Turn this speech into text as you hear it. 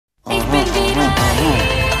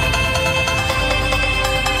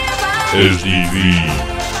SDV.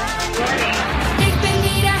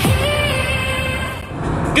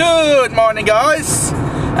 Good morning, guys,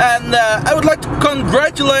 and I would like to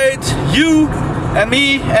congratulate you and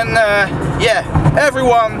me and yeah,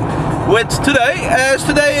 everyone with today, as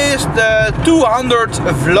today is the 200th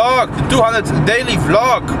vlog, the 200th daily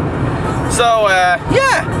vlog. So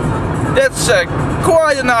yeah, that's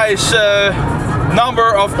quite a nice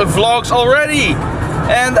number of vlogs already,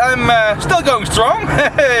 and I'm still going strong.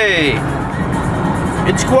 Hey,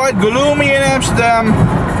 it's quite gloomy in Amsterdam.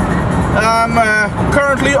 I'm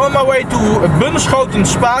currently on my way to Bunschoten,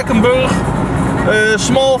 Spakenburg, a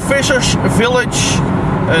small fishers village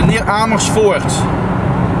near Amersfoort.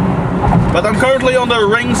 But I'm currently on the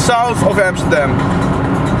ring south of Amsterdam.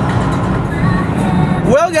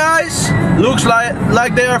 Well, guys, looks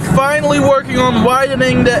like they are finally working on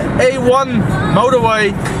widening the A1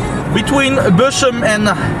 motorway between Bussum and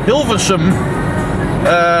Hilversum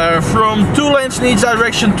from 2 lanes in each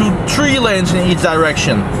direction to 3 lanes in each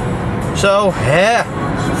direction. So yeah,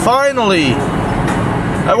 finally.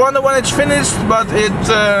 I wonder when it's finished, but it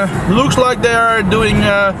looks like they are doing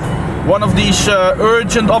one of these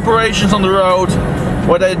urgent operations on the road,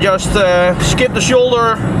 where they just skip the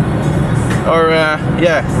shoulder, or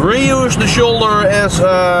yeah, reuse the shoulder as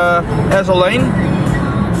a lane,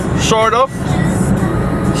 sort of.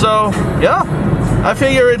 So yeah, I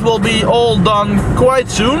figure it will be all done quite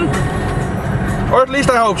soon, or at least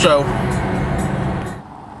I hope so.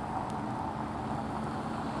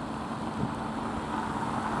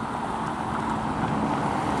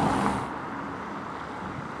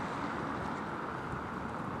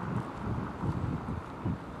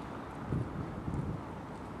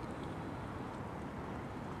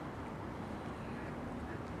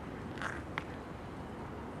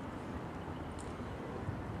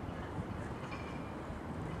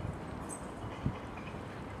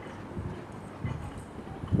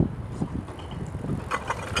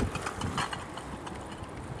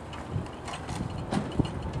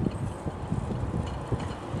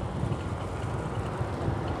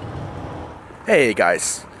 Hey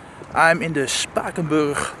guys, I'm in the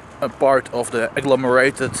Spakenburg, a part of the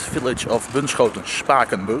agglomerated village of Bunschoten,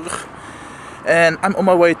 Spakenburg, and I'm on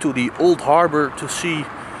my way to the old harbour to see,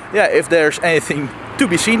 yeah, if there's anything to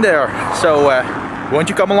be seen there. So won't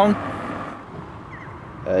you come along?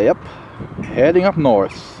 Yep, heading up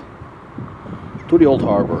north to the old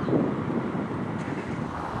harbour.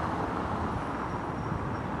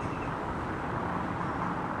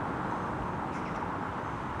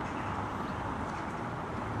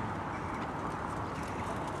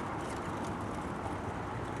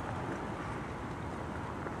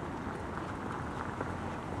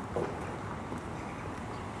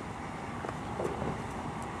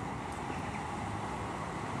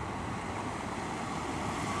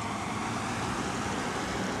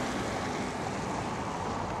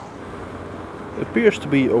 Appears to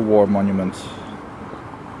be a war monument.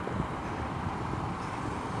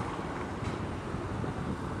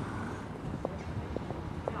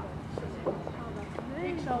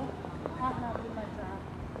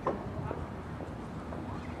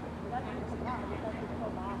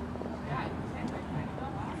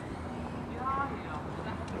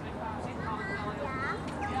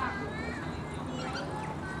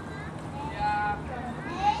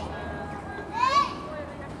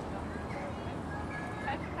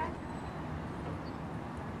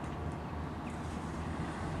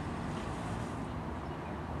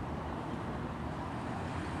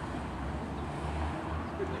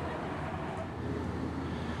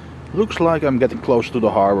 Looks like I'm getting close to the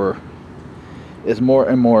harbour. As more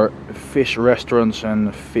and more fish restaurants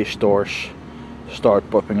and fish stores start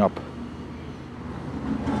popping up.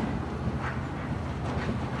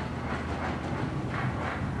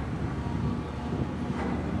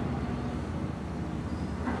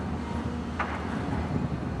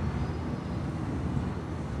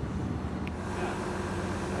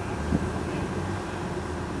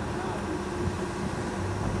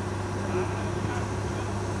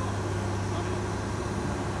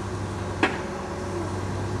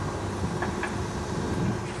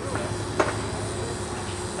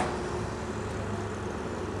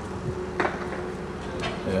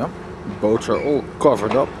 Yeah, boats are all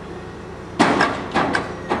covered up.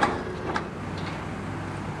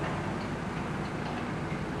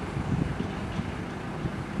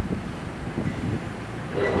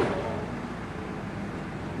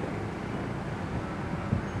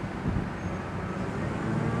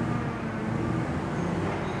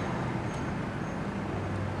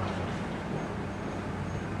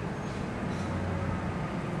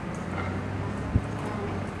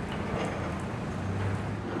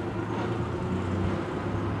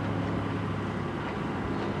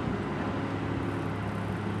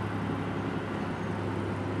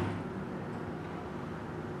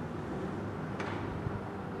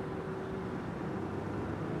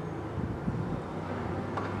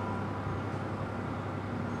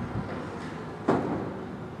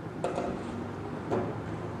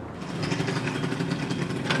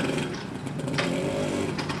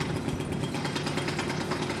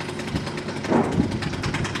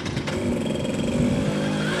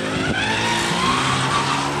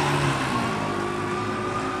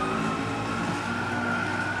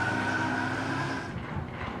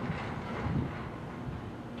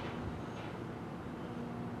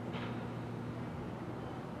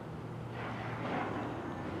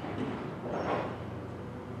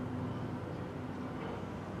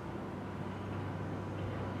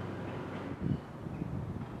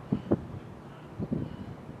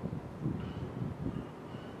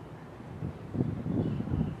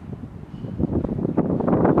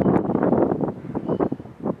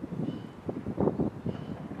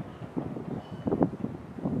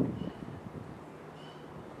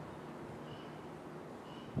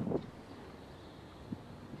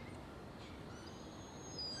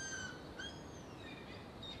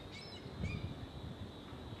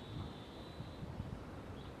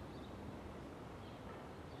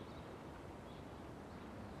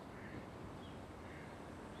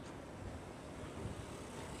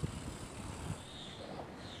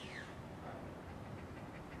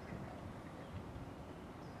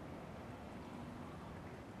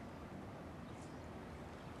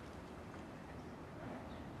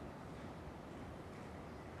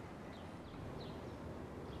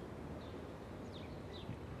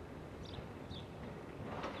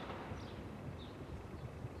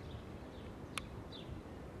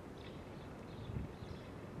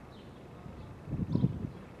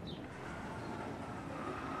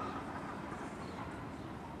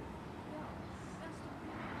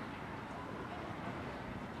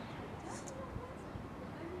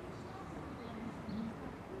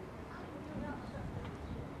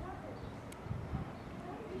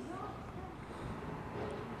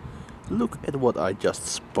 Look at what I just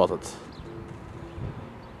spotted.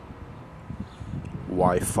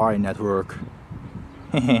 Wi-Fi network.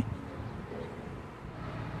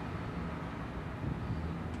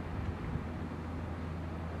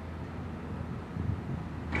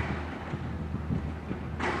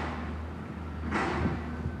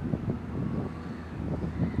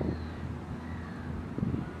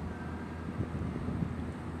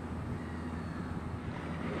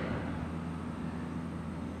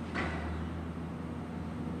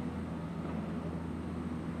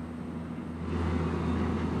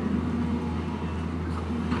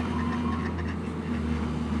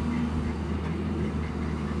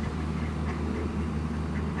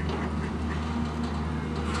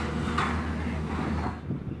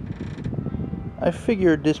 I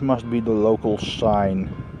figured this must be the local sign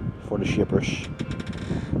for the shippers,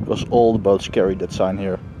 because all the boats carry that sign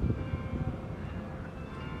here.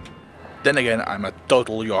 Then again, I'm a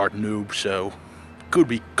total yard noob, so could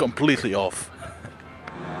be completely off.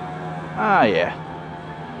 Ah yeah,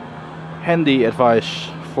 handy advice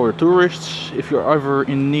for tourists. If you're ever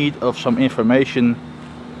in need of some information,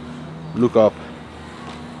 look up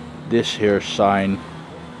this here sign.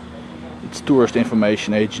 It's Tourist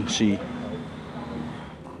Information Agency.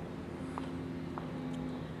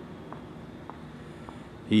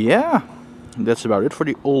 Yeah, that's about it for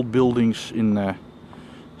the old buildings in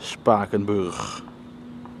Spakenburg.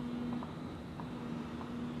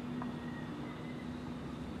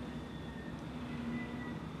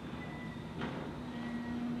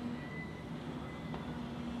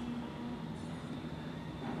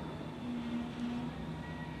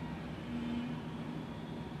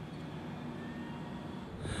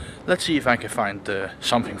 Let's see if I can find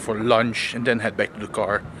something for lunch and then head back to the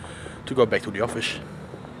car to go back to the office.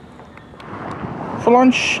 For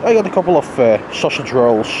lunch I got a couple of sausage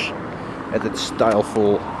rolls at that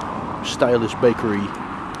stylish bakery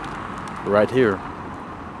right here.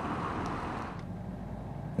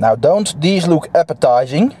 Now don't these look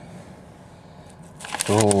appetizing?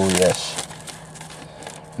 Oh yes.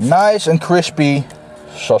 Nice and crispy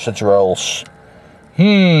sausage rolls.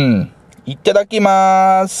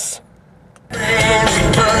 Itadakimasu!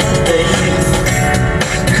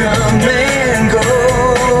 Come and go.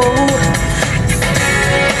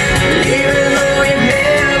 Even though we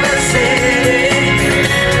never said it,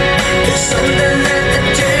 it's something that the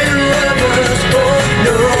two of us both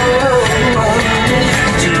know.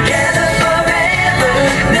 Together forever,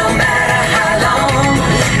 no matter how long.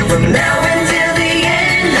 From now until the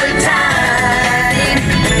end of time,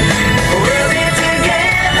 we'll be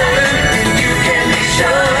together, and you can be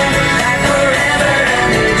sure that forever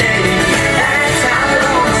and a day, that's how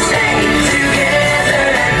we'll stay together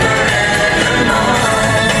and forevermore.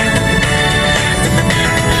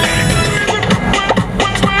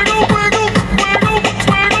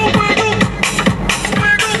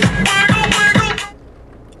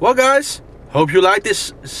 Well guys, hope you like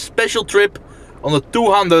this special trip on the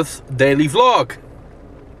 200th daily vlog.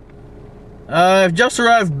 I've just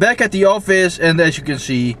arrived back at the office and as you can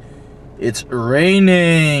see, it's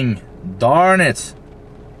raining. Darn it.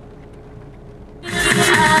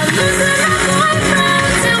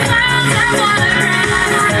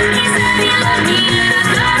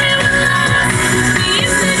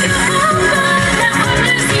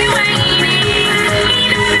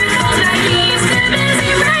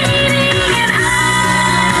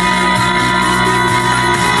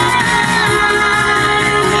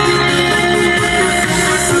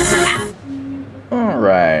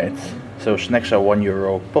 Alright, so snacks are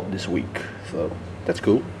 €1 pop this week, so that's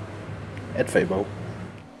cool. At Febo.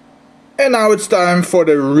 And now it's time for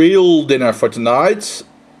the real dinner for tonight.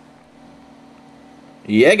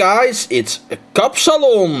 Yeah guys, it's a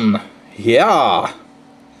kapsalon. Yeah.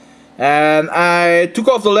 And I took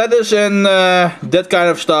off the lettuce and that kind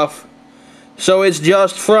of stuff. So it's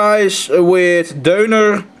just fries with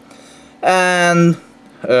döner and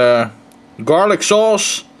garlic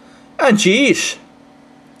sauce and cheese.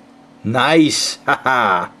 Nice.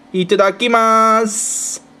 Haha.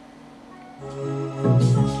 Itadakimasu.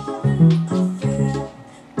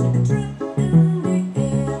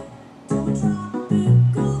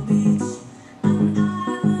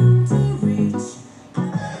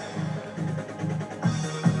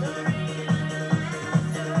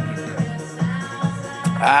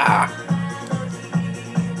 Ah,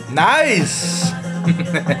 nice.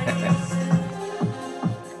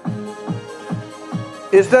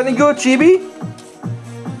 Is that any good, Chibi?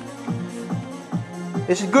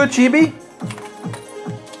 Is it good, Chibi?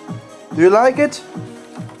 Do you like it?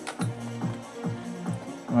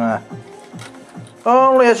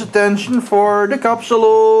 only has attention for the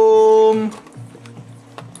kapsalon.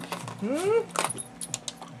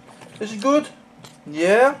 Is it good?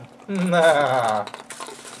 Yeah? Nah.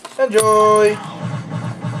 Enjoy!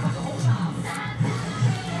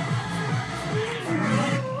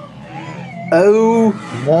 Oh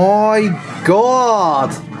my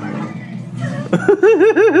god!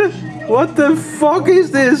 What the fuck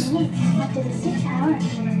is this?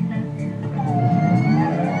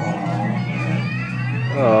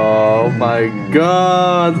 Oh my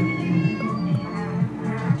god!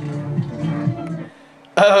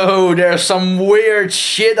 Oh, there's some weird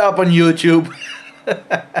shit up on YouTube.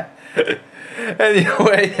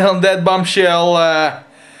 Anyway, on that bombshell,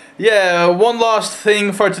 yeah, one last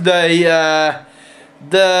thing for today.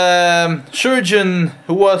 The surgeon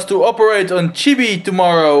who was to operate on Chibi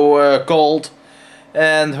tomorrow called,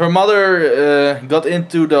 and her mother got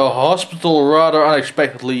into the hospital rather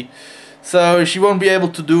unexpectedly, so she won't be able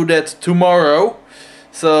to do that tomorrow.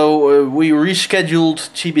 So we rescheduled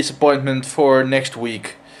Chibi's appointment for next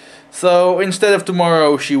week. So instead of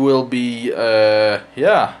tomorrow, she will be,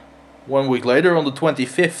 yeah, 1 week later on the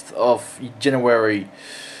 25th of January.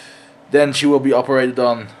 Then she will be operated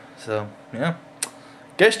on. So, yeah.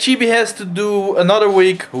 Guess Chibi has to do another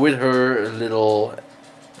week with her little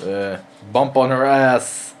bump on her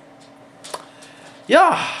ass.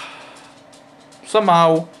 Yeah.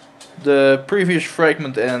 Somehow the previous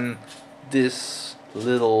fragment and this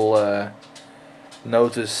little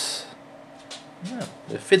notice, yeah,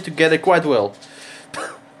 they fit together quite well.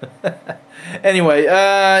 Anyway,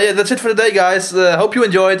 yeah, that's it for today, guys. Hope you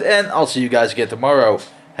enjoyed, and I'll see you guys again tomorrow.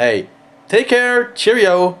 Hey, take care,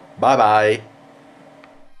 cheerio, bye bye.